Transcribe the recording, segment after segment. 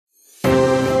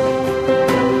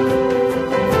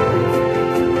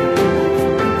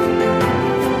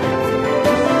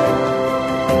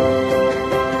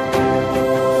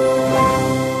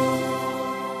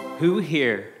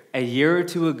or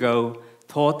two ago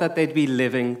thought that they'd be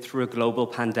living through a global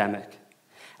pandemic,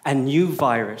 a new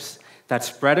virus that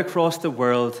spread across the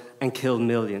world and killed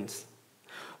millions.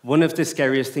 One of the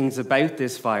scariest things about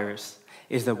this virus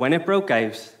is that when it broke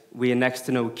out, we had next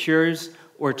to no cures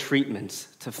or treatments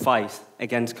to fight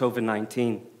against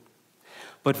COVID-19.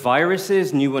 But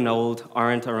viruses, new and old,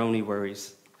 aren't our only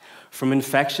worries. From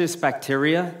infectious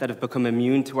bacteria that have become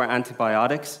immune to our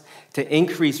antibiotics to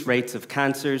increased rates of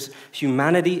cancers,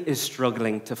 humanity is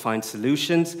struggling to find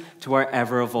solutions to our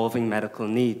ever-evolving medical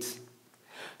needs.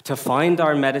 To find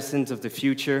our medicines of the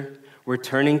future, we're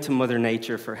turning to Mother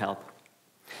Nature for help.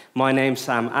 My name's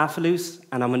Sam Afoullouss,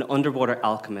 and I'm an underwater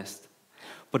alchemist.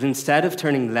 But instead of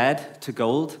turning lead to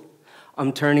gold,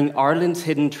 I'm turning Ireland's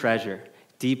hidden treasure,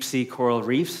 deep-sea coral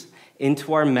reefs,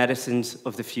 into our medicines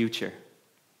of the future.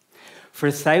 For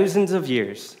thousands of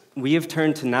years, we have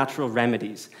turned to natural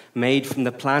remedies made from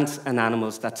the plants and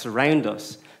animals that surround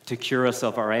us to cure us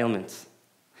of our ailments.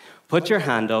 Put your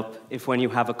hand up if when you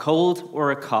have a cold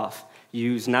or a cough,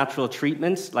 you use natural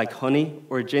treatments like honey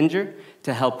or ginger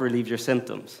to help relieve your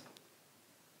symptoms.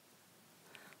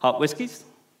 Hot whiskies?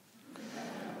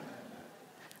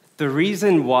 The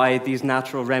reason why these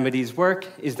natural remedies work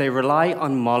is they rely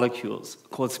on molecules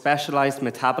called specialized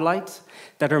metabolites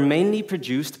that are mainly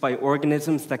produced by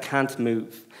organisms that can't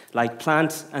move, like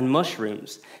plants and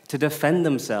mushrooms, to defend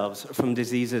themselves from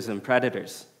diseases and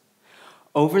predators.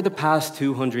 Over the past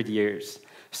 200 years,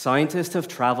 scientists have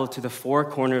traveled to the four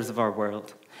corners of our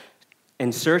world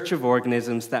in search of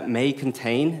organisms that may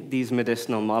contain these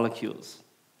medicinal molecules.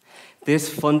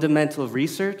 This fundamental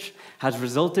research has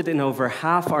resulted in over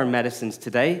half our medicines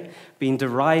today being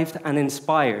derived and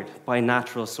inspired by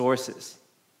natural sources.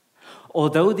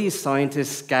 Although these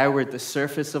scientists scoured the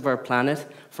surface of our planet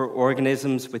for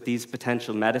organisms with these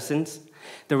potential medicines,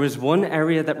 there was one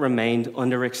area that remained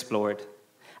underexplored,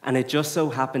 and it just so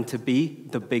happened to be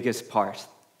the biggest part: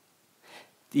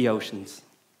 the oceans.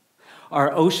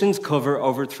 Our oceans cover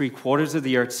over 3/4 of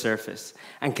the Earth's surface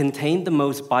and contain the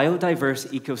most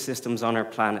biodiverse ecosystems on our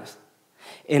planet.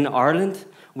 In Ireland,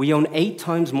 we own 8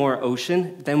 times more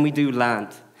ocean than we do land,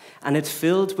 and it's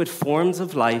filled with forms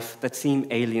of life that seem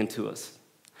alien to us.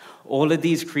 All of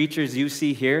these creatures you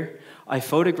see here, I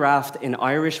photographed in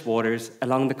Irish waters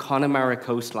along the Connemara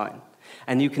coastline,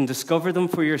 and you can discover them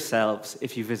for yourselves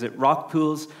if you visit rock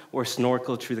pools or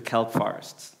snorkel through the kelp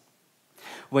forests.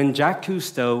 When Jacques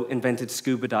Cousteau invented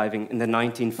scuba diving in the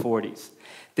 1940s,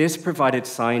 this provided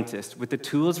scientists with the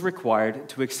tools required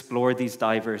to explore these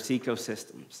diverse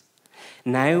ecosystems.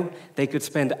 Now, they could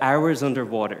spend hours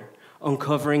underwater,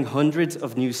 uncovering hundreds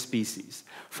of new species,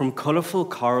 from colorful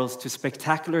corals to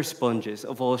spectacular sponges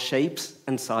of all shapes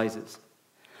and sizes.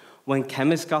 When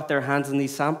chemists got their hands on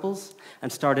these samples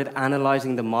and started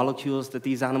analyzing the molecules that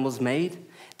these animals made,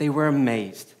 they were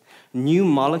amazed. New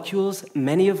molecules,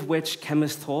 many of which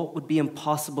chemists thought would be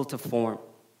impossible to form.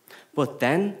 But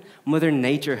then, Mother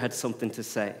Nature had something to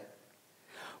say.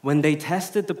 When they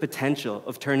tested the potential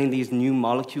of turning these new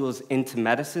molecules into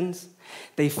medicines,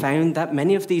 they found that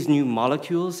many of these new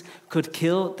molecules could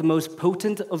kill the most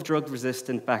potent of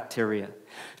drug-resistant bacteria,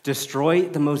 destroy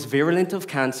the most virulent of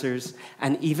cancers,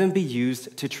 and even be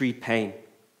used to treat pain.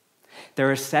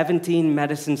 There are 17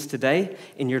 medicines today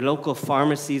in your local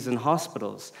pharmacies and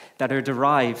hospitals that are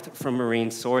derived from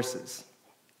marine sources.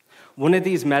 One of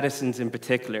these medicines in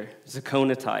particular,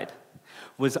 ziconotide,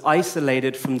 was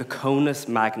isolated from the Conus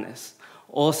magnus,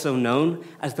 also known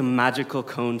as the magical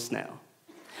cone snail.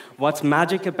 What's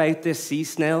magic about this sea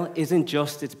snail isn't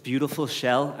just its beautiful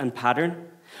shell and pattern,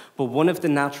 but one of the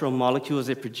natural molecules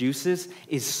it produces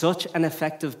is such an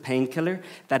effective painkiller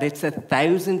that it's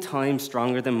 1,000 times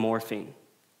stronger than morphine.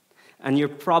 And you're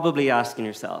probably asking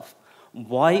yourself,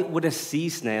 why would a sea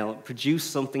snail produce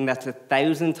something that's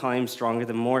 1,000 times stronger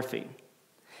than morphine?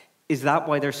 Is that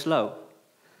why they're slow?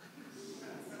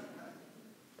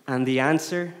 And the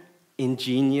answer,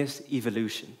 ingenious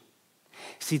evolution.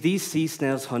 See, these sea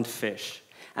snails hunt fish,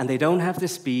 and they don't have the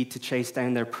speed to chase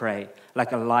down their prey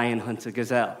like a lion hunts a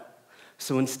gazelle.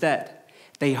 So instead,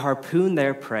 they harpoon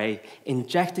their prey,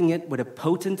 injecting it with a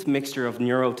potent mixture of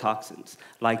neurotoxins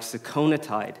like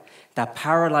ziconotide that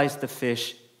paralyze the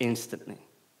fish instantly.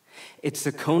 It's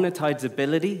ziconotide's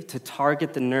ability to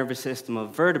target the nervous system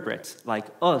of vertebrates like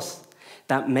us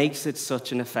that makes it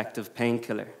such an effective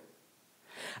painkiller.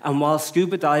 And while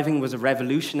scuba diving was a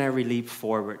revolutionary leap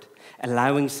forward,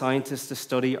 allowing scientists to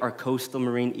study our coastal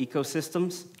marine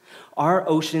ecosystems, our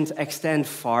oceans extend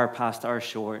far past our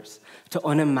shores to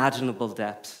unimaginable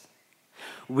depths.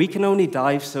 We can only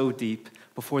dive so deep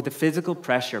before the physical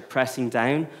pressure pressing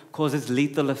down causes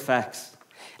lethal effects,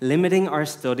 limiting our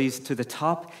studies to the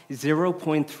top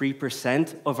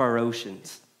 0.3% of our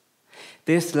oceans.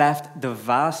 This left the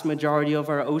vast majority of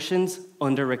our oceans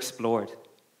underexplored.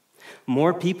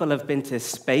 More people have been to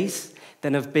space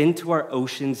than have been to our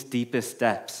ocean's deepest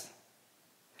depths.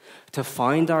 To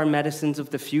find our medicines of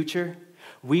the future,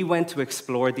 we went to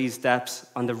explore these depths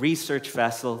on the research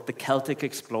vessel, the Celtic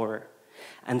Explorer,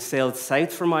 and sailed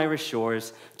south from Irish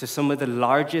shores to some of the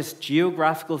largest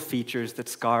geographical features that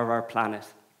scar our planet.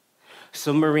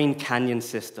 Submarine canyon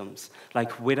systems,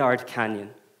 like Whittard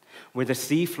Canyon, where the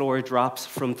seafloor drops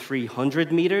from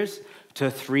 300 meters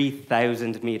to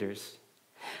 3,000 meters.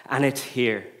 And it's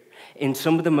here, in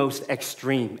some of the most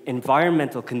extreme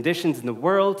environmental conditions in the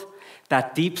world,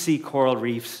 that deep-sea coral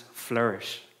reefs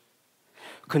flourish.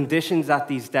 Conditions at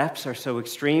these depths are so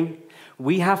extreme,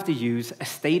 we have to use a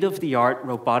state-of-the-art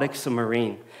robotic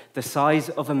submarine the size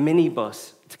of a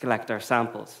minibus to collect our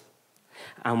samples.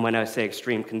 And when I say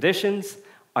extreme conditions,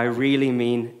 I really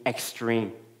mean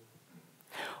extreme.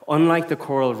 Unlike the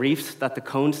coral reefs that the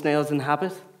cone snails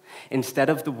inhabit, instead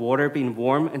of the water being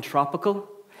warm and tropical,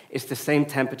 it's the same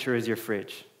temperature as your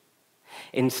fridge.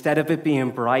 Instead of it being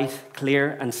bright,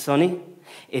 clear, and sunny,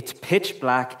 it's pitch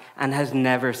black and has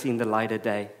never seen the light of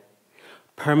day,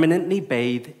 permanently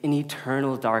bathed in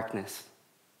eternal darkness.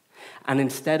 And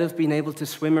instead of being able to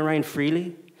swim around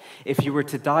freely, if you were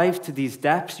to dive to these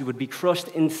depths, you would be crushed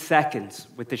in seconds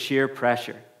with the sheer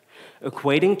pressure,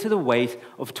 equating to the weight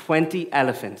of 20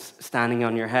 elephants standing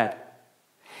on your head.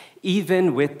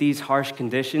 Even with these harsh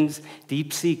conditions,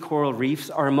 deep-sea coral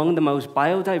reefs are among the most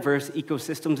biodiverse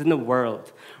ecosystems in the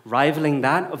world, rivaling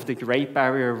that of the Great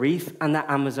Barrier Reef and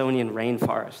the Amazonian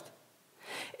rainforest.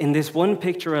 In this one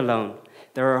picture alone,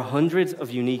 there are hundreds of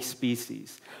unique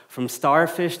species, from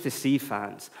starfish to sea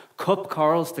fans, cup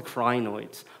corals to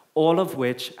crinoids, all of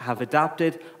which have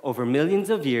adapted over millions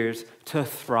of years to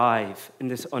thrive in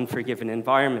this unforgiving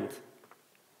environment.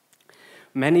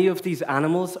 Many of these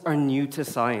animals are new to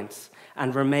science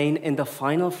and remain in the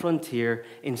final frontier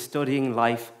in studying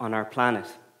life on our planet.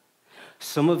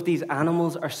 Some of these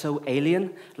animals are so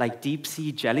alien, like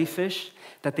deep-sea jellyfish,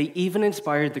 that they even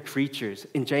inspired the creatures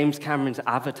in James Cameron's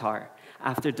Avatar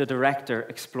after the director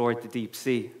explored the deep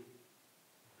sea.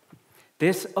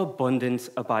 This abundance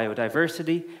of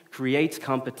biodiversity creates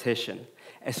competition,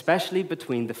 especially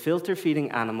between the filter-feeding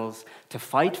animals, to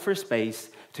fight for space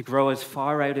to grow as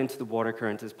far out into the water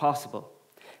current as possible,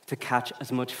 to catch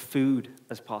as much food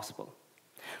as possible.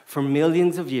 For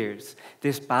millions of years,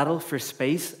 this battle for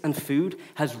space and food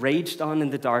has raged on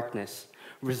in the darkness,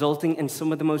 resulting in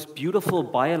some of the most beautiful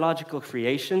biological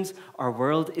creations our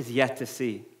world is yet to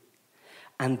see.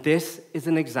 And this is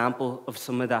an example of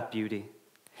some of that beauty.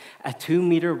 A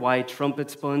 2-meter-wide trumpet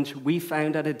sponge we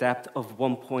found at a depth of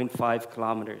 1.5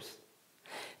 kilometers.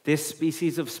 This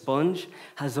species of sponge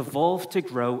has evolved to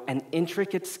grow an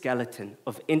intricate skeleton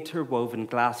of interwoven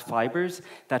glass fibers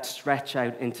that stretch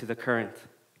out into the current.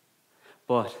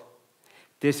 But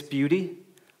this beauty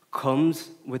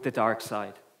comes with the dark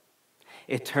side.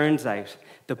 It turns out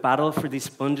the battle for these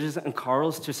sponges and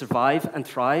corals to survive and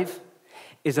thrive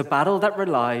is a battle that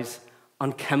relies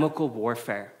on chemical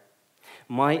warfare.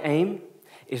 My aim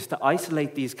is to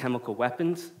isolate these chemical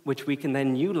weapons, which we can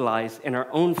then utilize in our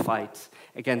own fights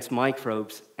against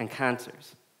microbes and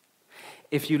cancers.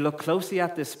 If you look closely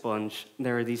at this sponge,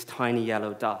 there are these tiny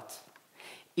yellow dots.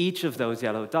 Each of those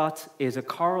yellow dots is a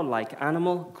coral-like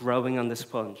animal growing on the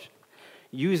sponge,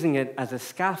 using it as a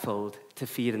scaffold to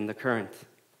feed in the current.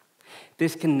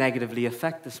 This can negatively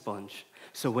affect the sponge,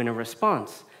 so in a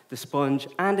response, the sponge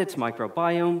and its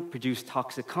microbiome produce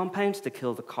toxic compounds to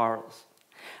kill the corals.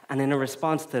 And in a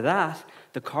response to that,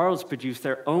 the corals produce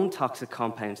their own toxic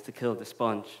compounds to kill the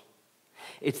sponge.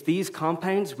 It's these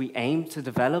compounds we aim to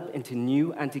develop into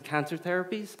new anti-cancer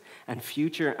therapies and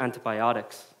future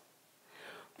antibiotics.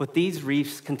 But these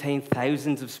reefs contain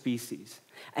thousands of species,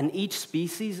 and each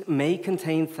species may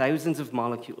contain thousands of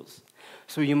molecules.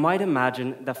 So you might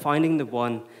imagine that finding the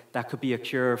one that could be a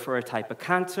cure for a type of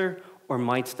cancer or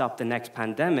might stop the next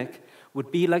pandemic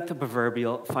would be like the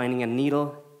proverbial finding a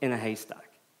needle in a haystack.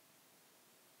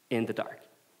 In the dark.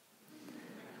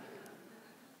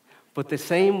 But the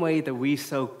same way that we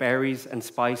soak berries and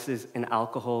spices in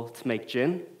alcohol to make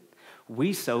gin,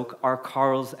 we soak our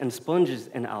corals and sponges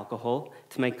in alcohol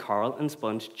to make coral and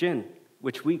sponge gin,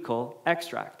 which we call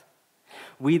extract.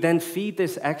 We then feed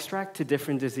this extract to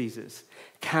different diseases,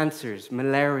 cancers,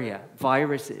 malaria,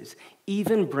 viruses,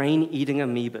 even brain-eating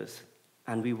amoebas,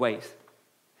 and we wait.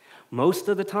 Most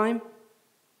of the time,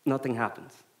 nothing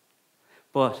happens.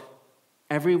 But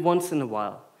every once in a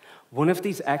while, one of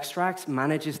these extracts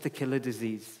manages to kill a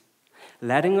disease,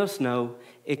 letting us know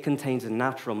it contains a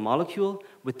natural molecule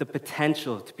with the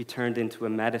potential to be turned into a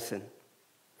medicine.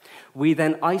 We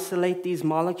then isolate these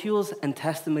molecules and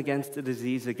test them against the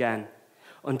disease again,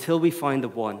 until we find the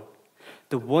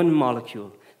one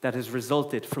molecule that has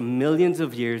resulted from millions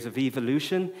of years of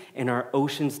evolution in our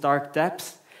ocean's dark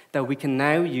depths that we can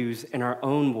now use in our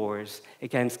own wars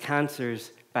against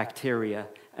cancers, bacteria,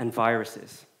 and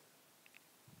viruses.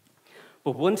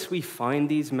 But once we find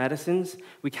these medicines,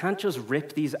 we can't just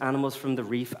rip these animals from the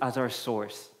reef as our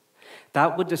source.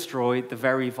 That would destroy the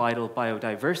very vital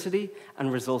biodiversity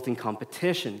and resulting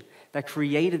competition that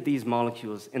created these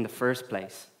molecules in the first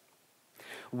place.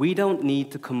 We don't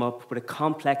need to come up with a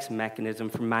complex mechanism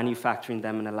for manufacturing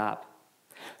them in a lab.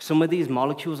 Some of these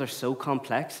molecules are so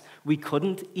complex, we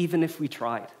couldn't even if we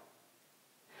tried.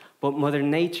 But Mother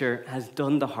Nature has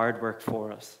done the hard work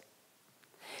for us.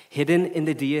 Hidden in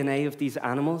the DNA of these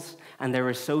animals and their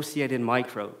associated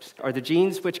microbes are the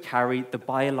genes which carry the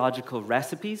biological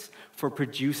recipes for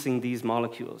producing these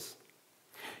molecules.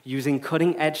 Using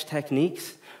cutting-edge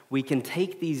techniques, we can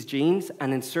take these genes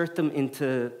and insert them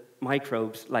into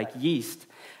microbes like yeast,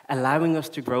 allowing us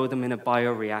to grow them in a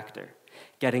bioreactor,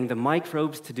 getting the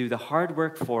microbes to do the hard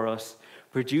work for us,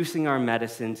 producing our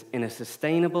medicines in a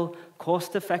sustainable,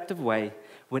 cost-effective way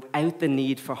without the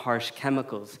need for harsh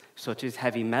chemicals, such as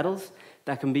heavy metals,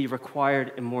 that can be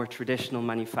required in more traditional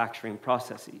manufacturing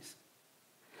processes.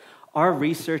 Our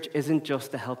research isn't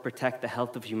just to help protect the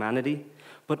health of humanity,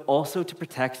 but also to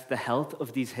protect the health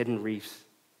of these hidden reefs.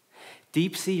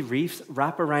 Deep-sea reefs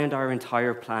wrap around our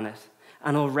entire planet,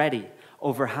 and already,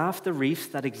 over half the reefs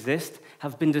that exist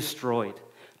have been destroyed,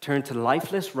 turned to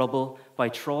lifeless rubble by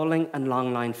trawling and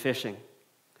longline fishing.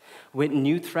 With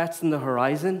new threats on the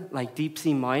horizon, like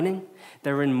deep-sea mining,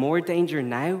 they're in more danger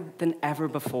now than ever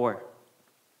before.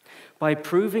 By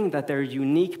proving that their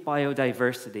unique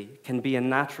biodiversity can be a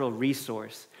natural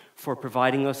resource for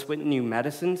providing us with new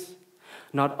medicines,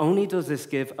 not only does this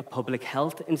give a public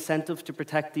health incentive to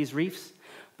protect these reefs,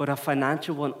 but a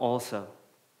financial one also.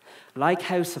 Like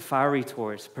how safari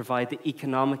tours provide the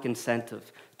economic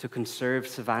incentive to conserve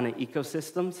savanna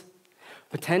ecosystems,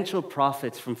 potential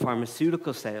profits from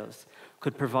pharmaceutical sales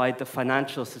could provide the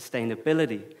financial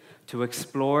sustainability to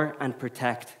explore and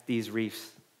protect these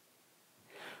reefs.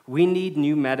 We need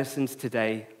new medicines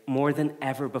today more than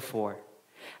ever before,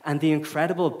 and the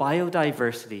incredible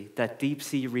biodiversity that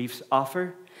deep-sea reefs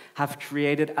offer have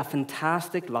created a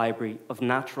fantastic library of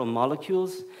natural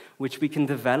molecules which we can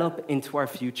develop into our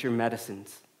future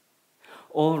medicines.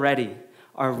 Already,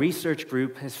 our research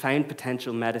group has found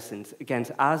potential medicines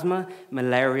against asthma,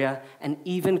 malaria, and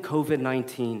even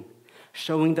COVID-19,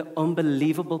 showing the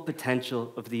unbelievable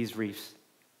potential of these reefs.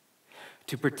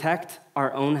 To protect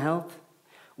our own health,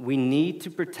 we need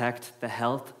to protect the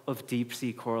health of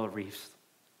deep-sea coral reefs.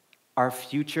 Our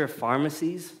future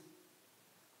Pharma-Seas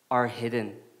are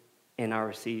hidden in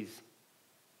our seas.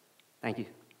 Thank you.